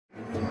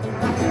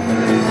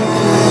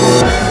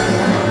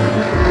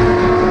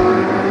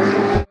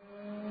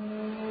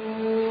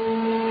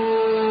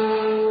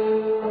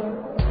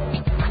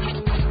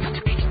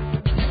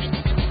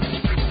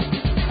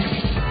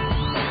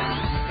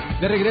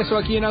regreso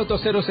aquí en Auto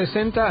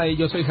 060.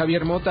 Yo soy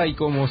Javier Mota y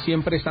como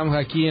siempre estamos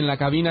aquí en la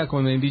cabina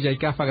con el DJ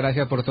Cafa.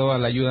 Gracias por toda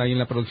la ayuda ahí en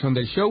la producción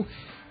del show.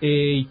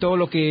 Y todo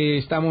lo que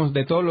estamos,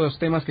 de todos los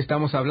temas que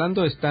estamos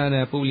hablando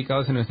están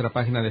publicados en nuestra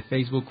página de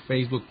Facebook,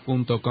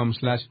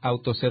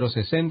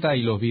 facebook.com/auto060,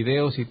 y los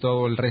videos y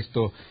todo el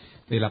resto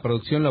de la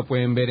producción lo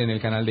pueden ver en el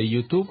canal de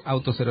YouTube,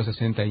 Auto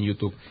 060 en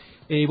YouTube.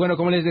 Bueno,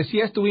 como les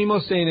decía,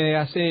 estuvimos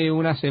hace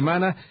una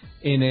semana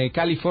en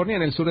California,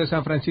 en el sur de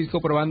San Francisco,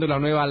 probando la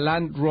nueva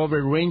Land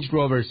Rover Range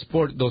Rover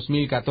Sport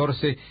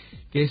 2014,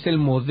 que es el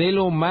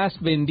modelo más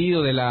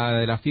vendido de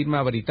la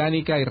firma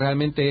británica y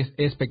realmente es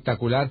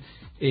espectacular.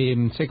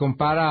 Se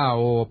compara,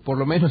 o por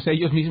lo menos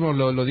ellos mismos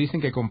lo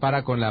dicen, que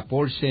compara con la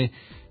Porsche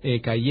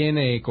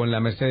Cayenne, con la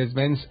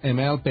Mercedes-Benz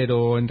ML,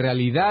 pero en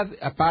realidad,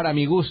 para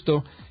mi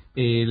gusto,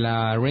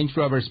 la Range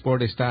Rover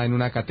Sport está en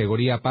una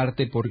categoría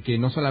aparte, porque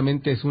no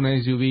solamente es una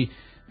SUV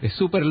de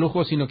super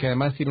lujo, sino que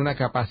además tiene una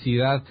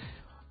capacidad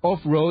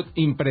off-road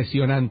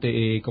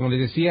impresionante. Como les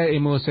decía,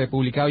 hemos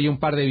publicado ya un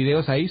par de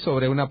videos ahí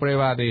sobre una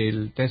prueba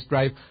del test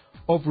drive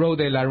off-road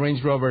de la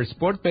Range Rover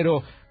Sport,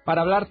 pero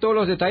para hablar todos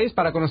los detalles,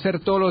 para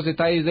conocer todos los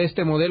detalles de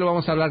este modelo,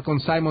 vamos a hablar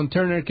con Simon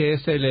Turner, que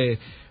es el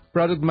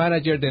Product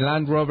Manager de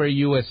Land Rover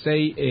USA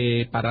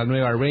para la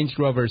nueva Range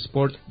Rover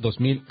Sport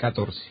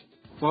 2014.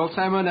 Well,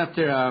 Simon,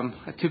 after a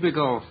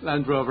typical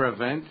Land Rover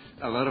event,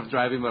 a lot of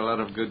driving, but a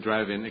lot of good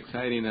driving,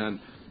 exciting on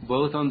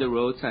both on the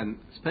roads and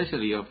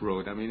especially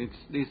off-road. I mean,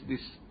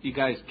 you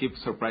guys keep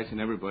surprising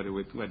everybody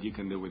with what you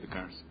can do with the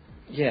cars.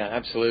 Yeah,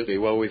 absolutely.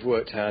 Well, we've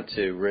worked hard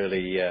to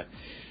really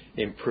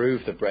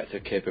improve the breadth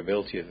of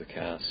capability of the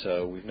car.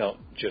 So we've not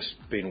just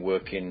been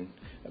working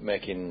at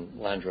making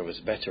Land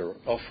Rovers better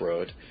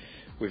off-road.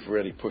 We've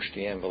really pushed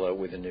the envelope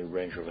with the new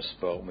Range Rover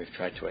Sport, and we've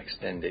tried to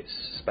extend its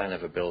span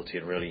of ability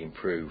and really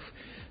improve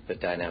the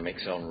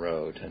dynamics on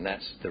road. And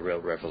that's the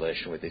real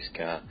revelation with this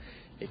car.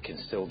 It can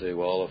still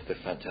do all of the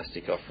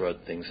fantastic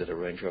off-road things that a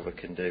Range Rover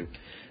can do,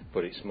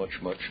 but it's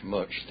much, much,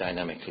 much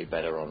dynamically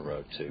better on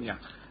road too. Yeah.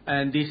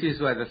 And this is,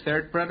 the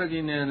third product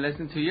in less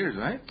than 2 years,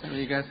 right? I mean,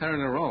 you guys are in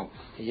a row.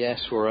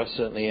 Yes, we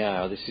certainly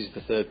are. This is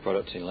the third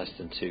product in less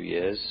than 2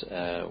 years.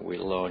 We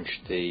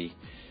launched the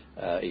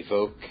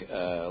Evoque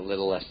a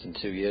little less than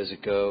 2 years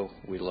ago.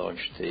 We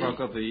launched the Truck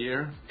of the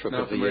Year. Truck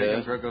North of the American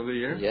Year. Truck of the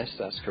Year. Yes,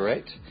 that's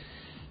correct.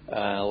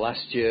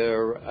 Last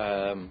year,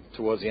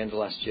 towards the end of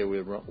last year,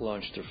 we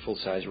launched a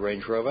full-size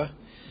Range Rover,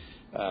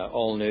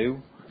 all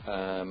new.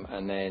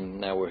 And then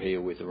now we're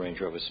here with the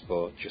Range Rover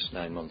Sport, just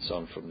 9 months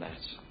on from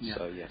that. Yeah.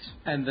 So yes.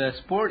 And the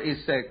Sport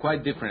is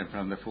quite different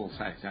from the full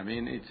size. I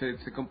mean, it's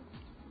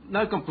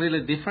not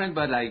completely different,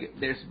 but like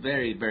there's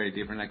very, very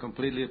different, like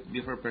completely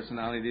different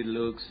personality,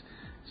 looks,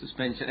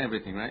 suspension,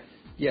 everything, right?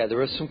 Yeah,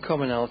 there are some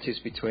commonalities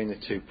between the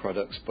two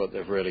products, but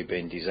they've really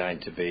been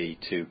designed to be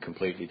two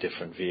completely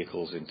different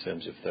vehicles in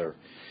terms of their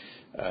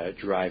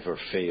driver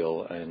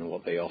feel and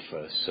what they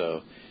offer.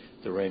 So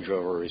the Range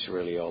Rover is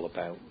really all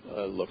about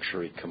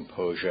luxury,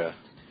 composure,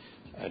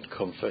 and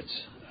comfort.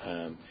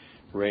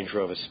 Range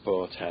Rover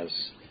Sport has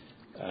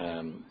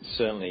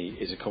certainly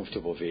is a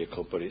comfortable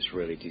vehicle, but it's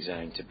really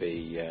designed to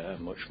be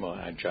much more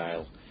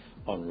agile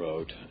on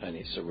road, and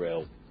it's a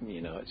real,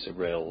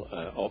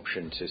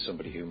 option to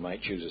somebody who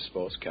might choose a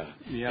sports car.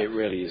 Yeah. It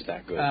really is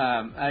that good.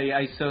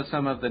 I saw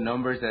some of the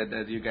numbers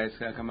that you guys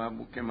came up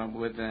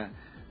with.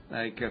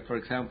 For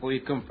example,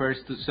 it compares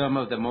to some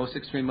of the most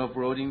extreme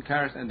off-roading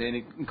cars, and then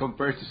it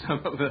compares to some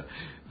of the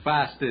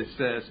fastest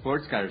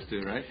sports cars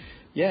too, right?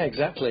 Yeah,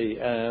 exactly.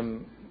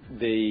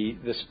 The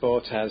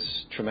Sport has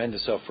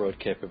tremendous off-road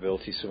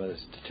capability. Some of the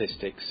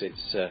statistics,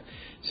 its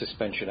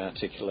suspension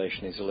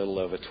articulation is a little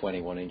over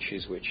 21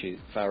 inches, which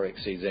far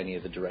exceeds any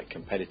of the direct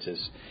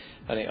competitors.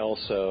 And it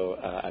also,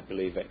 I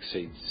believe,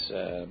 exceeds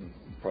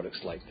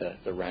products like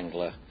the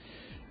Wrangler.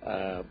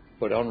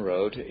 But on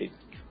road,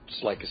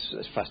 it's like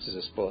as fast as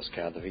a sports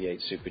car. The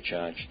V8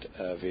 supercharged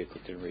vehicle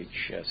can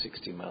reach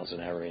 60 miles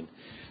an hour in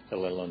a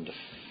little under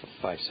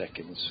 5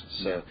 seconds.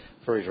 So yeah.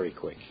 Very, very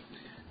quick.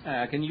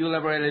 Can you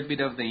elaborate a little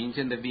bit of the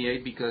engine, the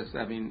V8, because,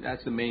 I mean,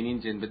 that's the main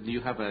engine, but you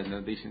have an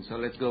addition. So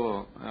let's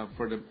go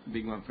for the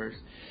big one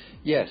first.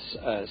 Yes,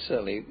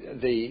 certainly.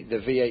 The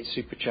V8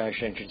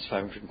 supercharged engine is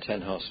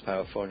 510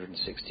 horsepower,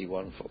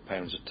 461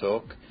 foot-pounds of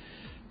torque.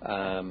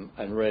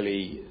 And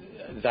really,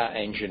 that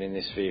engine in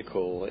this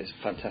vehicle is a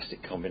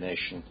fantastic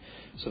combination.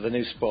 So the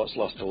new Sport's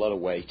lost a lot of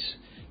weight,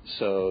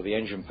 so the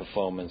engine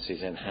performance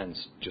is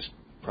enhanced just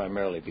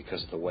primarily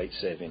because of the weight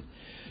saving.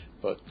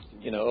 But,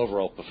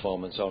 overall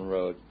performance on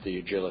road, the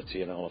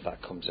agility and all of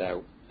that comes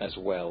out as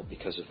well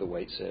because of the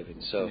weight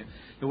saving. So yeah.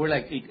 We're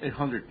like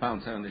 800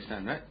 pounds, I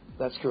understand, right?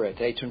 That's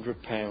correct.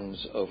 800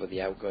 pounds over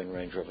the outgoing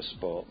Range Rover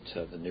Sport.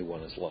 The new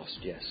one has lost.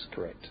 Yes,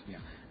 correct. Yeah.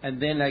 And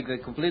then, like, the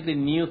completely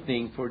new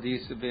thing for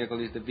this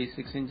vehicle is the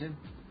V6 engine?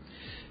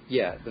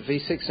 Yeah, the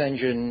V6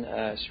 engine,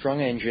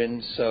 strong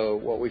engine. So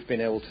what we've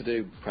been able to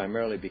do,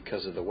 primarily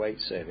because of the weight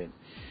saving,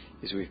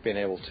 is we've been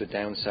able to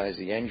downsize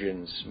the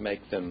engines,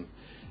 make them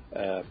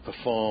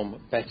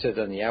perform better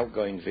than the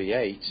outgoing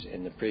V8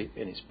 in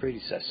its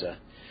predecessor,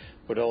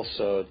 but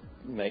also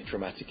make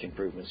dramatic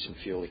improvements in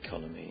fuel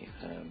economy.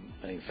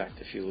 And in fact,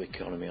 the fuel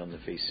economy on the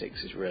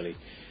V6 is really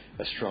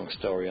a strong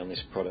story on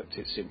this product.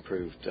 It's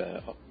improved,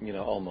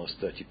 almost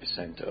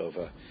 30%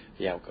 over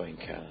the outgoing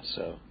car.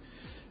 So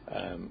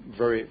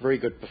very, very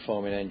good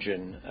performing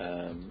engine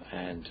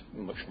and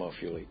much more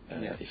fuel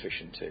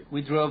efficient too.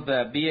 We drove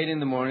the V8 in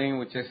the morning,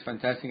 which is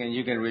fantastic, and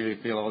you can really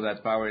feel all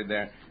that power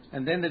there.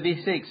 And then the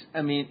V6,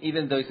 I mean,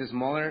 even though it's a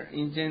smaller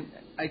engine,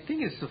 I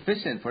think it's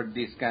sufficient for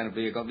this kind of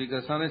vehicle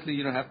because honestly,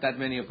 you don't have that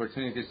many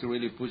opportunities to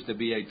really push the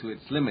V8 to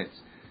its limits.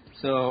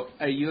 So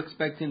are you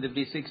expecting the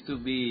V6 to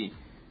be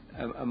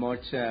a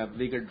much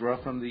bigger draw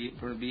from the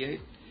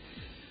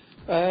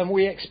V8?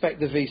 We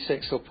expect the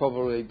V6 will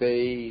probably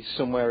be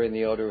somewhere in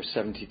the order of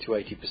 70 to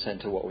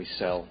 80% of what we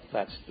sell.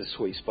 That's the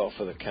sweet spot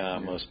for the car.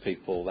 Yeah. Most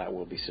people, that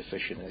will be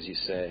sufficient, as you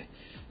say.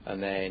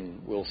 And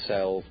then we'll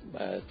sell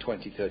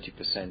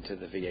 20-30% of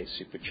the V8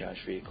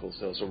 supercharged vehicles.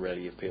 Those will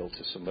really appeal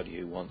to somebody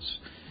who wants,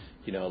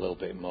 a little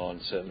bit more, and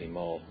certainly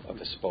more of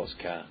a sports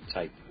car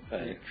type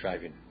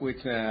driving.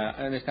 Which I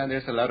understand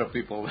there's a lot of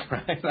people,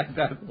 right? like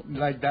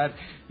that.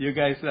 You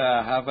guys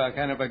have a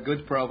kind of a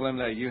good problem.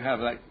 Like you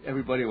have,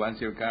 everybody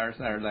wants your cars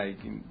are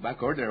in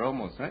back order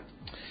almost, right?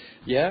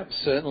 Yeah,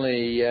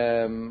 certainly.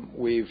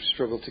 We've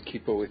struggled to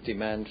keep up with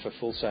demand for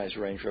full-size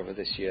Range Rover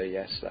this year.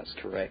 Yes, that's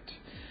correct.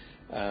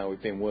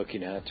 We've been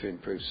working hard to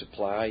improve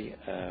supply.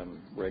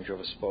 Range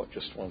Rover Sport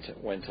just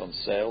went on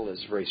sale.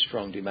 There's very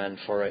strong demand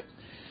for it.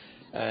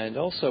 And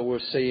also we're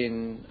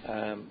seeing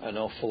an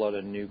awful lot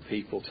of new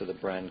people to the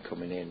brand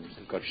coming in.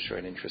 They've got to show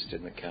an interest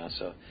in the car.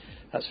 So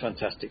that's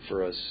fantastic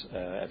for us.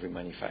 Every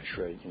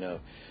manufacturer,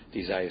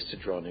 desires to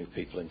draw new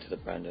people into the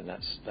brand, and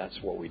that's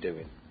what we're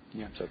doing.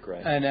 Yeah. So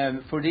great.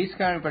 And for this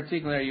car in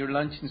particular, you're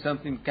launching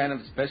something kind of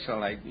special.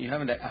 Like you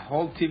have a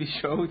whole TV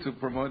show to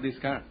promote this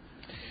car.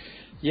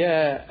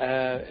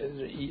 Yeah,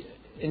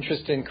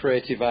 interesting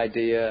creative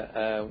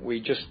idea.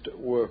 We just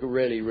were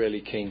really,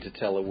 really keen to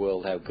tell the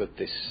world how good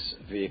this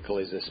vehicle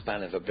is, a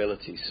span of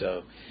ability.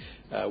 So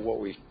what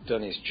we've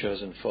done is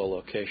chosen 4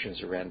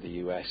 locations around the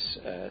US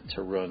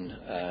to run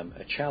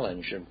a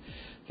challenge. And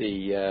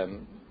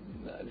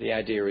the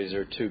idea is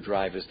there are 2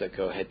 drivers that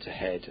go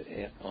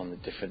head-to-head on the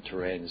different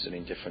terrains and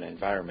in different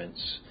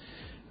environments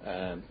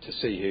to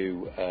see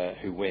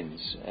who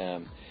wins.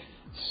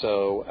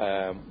 So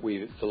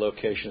the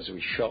locations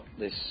we shot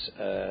this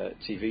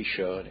TV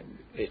show,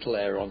 it'll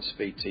air on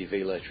Speed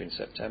TV later in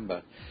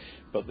September,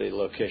 but the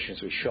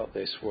locations we shot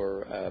this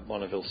were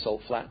Bonneville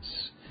Salt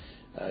Flats,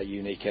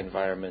 unique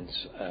environment,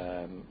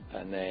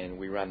 and then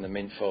we ran the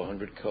Mint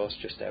 400 course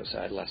just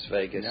outside Las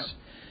Vegas, yep.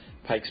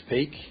 Pikes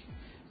Peak,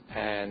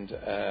 and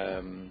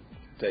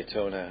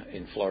Daytona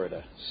in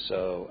Florida.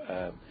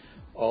 So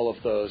all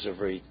of those are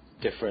very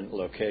different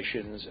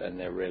locations, and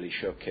they really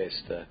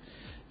showcase the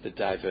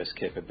diverse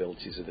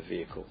capabilities of the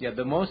vehicle. Yeah,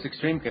 the most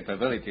extreme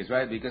capabilities,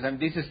 right? Because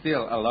this is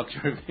still a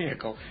luxury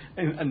vehicle.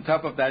 And on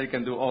top of that, it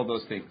can do all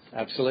those things.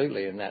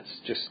 Absolutely, and that's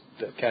just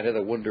kind of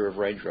the wonder of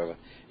Range Rover.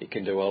 It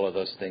can do all of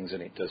those things,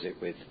 and it does it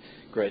with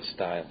great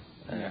style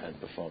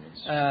and performance.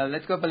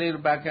 Let's go a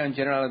little back on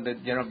the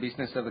general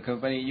business of the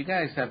company. You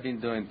guys have been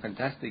doing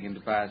fantastic in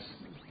the past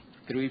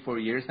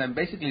 3-4 years, and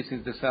basically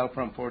since the sale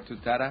from Ford to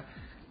Tata,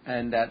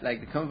 and that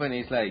the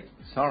company is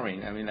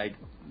soaring.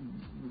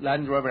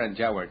 Land Rover and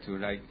Jaguar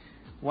too.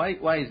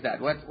 Why is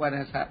that?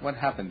 What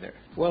happened there?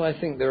 Well, I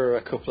think there are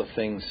a couple of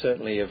things.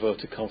 Certainly, a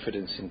vote of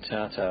confidence in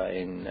Tata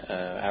in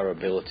our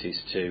abilities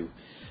to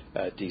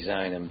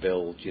design and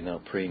build,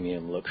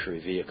 premium luxury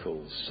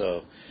vehicles.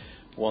 So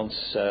once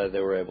they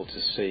were able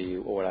to see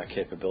what our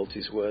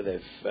capabilities were,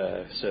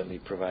 they've certainly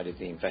provided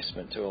the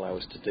investment to allow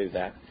us to do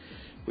that.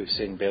 We've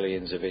seen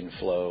billions of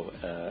inflow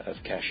of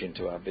cash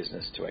into our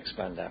business to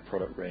expand our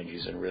product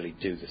ranges and really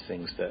do the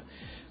things that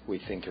we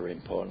think are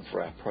important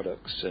for our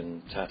products,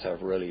 and Tata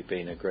have really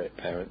been a great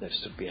parent. They've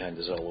stood behind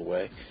us all the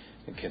way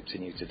and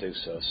continue to do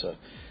so. So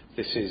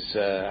this is,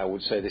 I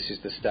would say, this is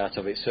the start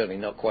of it. Certainly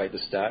not quite the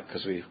start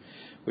because we've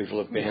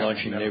been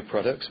launching new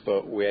products,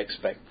 but we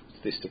expect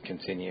this to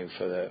continue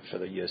for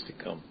the years to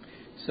come.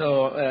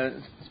 So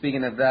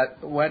speaking of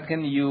that, what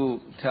can you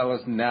tell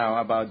us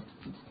now about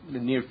the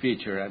near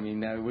future?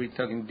 Are we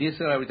talking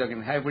diesel? Are we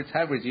talking hybrids?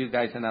 Hybrids, you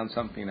guys announced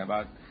something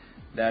about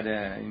that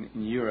in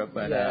Europe,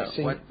 but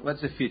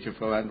what's the future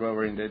for Land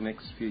Rover in the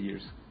next few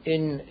years?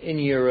 In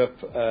Europe,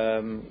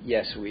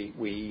 yes,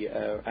 we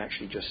are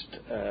actually just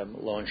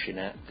launching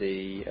at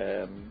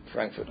the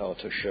Frankfurt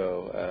Auto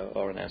Show,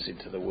 or announcing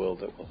to the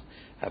world that we'll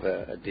have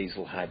a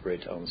diesel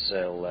hybrid on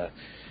sale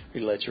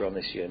later on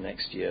this year,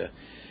 next year.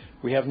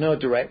 We have no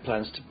direct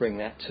plans to bring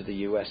that to the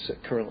US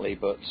currently,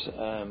 but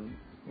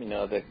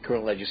the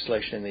current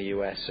legislation in the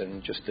US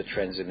and just the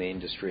trends in the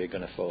industry are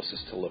going to force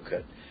us to look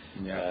at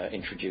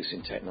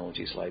introducing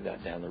technologies like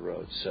that down the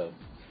road. So,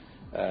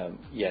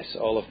 yes,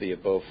 all of the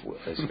above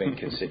has been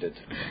considered.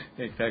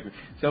 Exactly.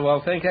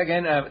 So, thank you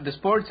again. The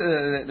Sport,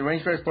 the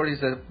Range Rover Sport is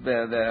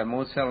the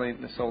most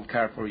sold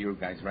car for you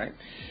guys, right?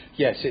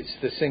 Yes, it's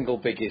the single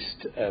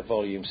biggest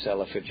volume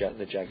seller for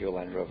the Jaguar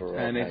Land Rover.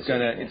 And it's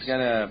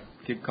gonna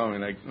keep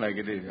coming like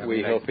it is.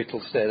 We hope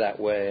it'll stay that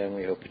way, and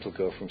we hope it'll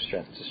go from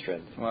strength to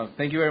strength. Well,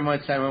 thank you very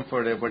much, Simon,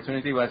 for the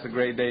opportunity. It was a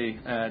great day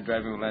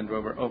driving Land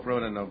Rover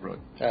off-road and off-road.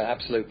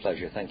 Absolute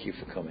pleasure. Thank you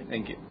for coming.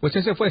 Thank you. Pues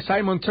ese fue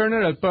Simon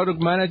Turner, el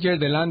Product Manager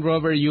de Land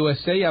Rover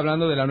USA,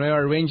 hablando de la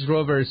nueva Range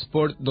Rover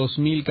Sport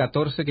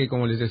 2014, que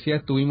como les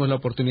decía, tuvimos la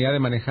oportunidad de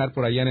manejar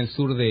por allá en el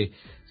sur de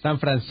San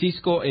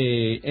Francisco,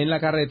 en la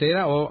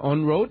carretera o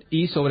on-road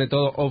y sobre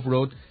todo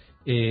off-road.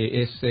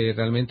 Es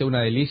realmente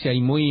una delicia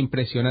y muy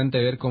impresionante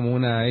ver cómo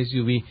una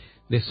SUV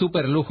de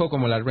super lujo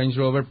como la Range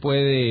Rover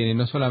puede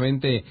no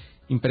solamente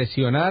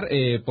impresionar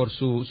por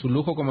su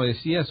lujo, como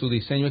decía, su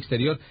diseño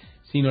exterior,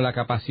 sino la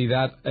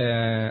capacidad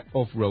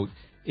off-road.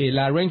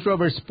 La Range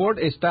Rover Sport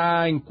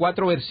está en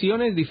 4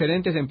 versiones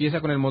diferentes. Empieza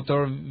con el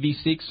motor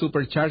V6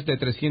 Supercharged de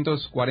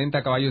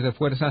 340 caballos de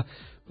fuerza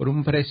por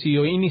un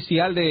precio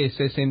inicial de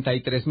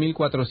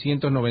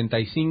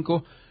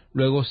 $63,495.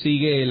 Luego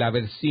sigue la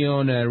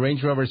versión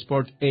Range Rover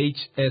Sport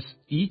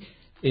HSE,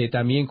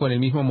 también con el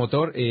mismo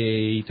motor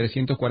y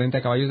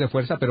 340 caballos de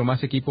fuerza, pero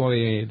más equipo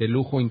de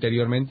lujo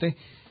interiormente,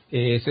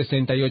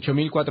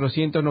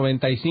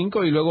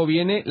 $68,495. Y luego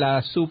viene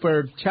la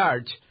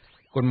Supercharged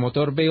con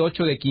motor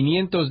V8 de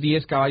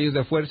 510 caballos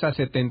de fuerza,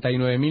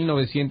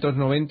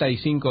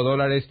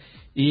 $79,995.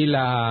 Y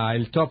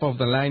el top of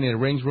the line, el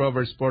Range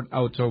Rover Sport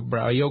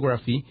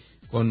Autobiography,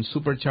 con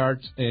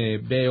Supercharged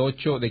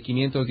V8 de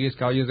 510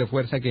 caballos de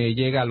fuerza, que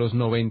llega a los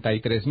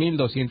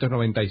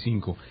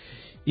 $93,295.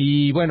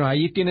 Y bueno,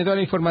 ahí tiene toda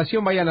la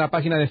información. Vayan a la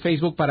página de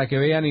Facebook para que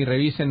vean y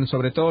revisen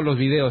sobre todo los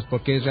videos,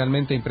 porque es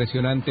realmente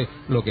impresionante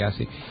lo que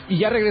hace. Y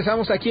ya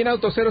regresamos aquí en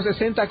Auto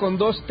 060 con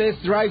 2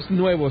 test drives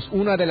nuevos,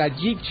 una de la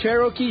Jeep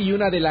Cherokee y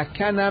una de la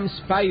Can-Am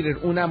Spyder,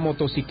 una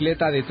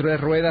motocicleta de 3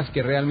 ruedas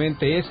que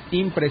realmente es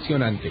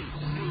impresionante.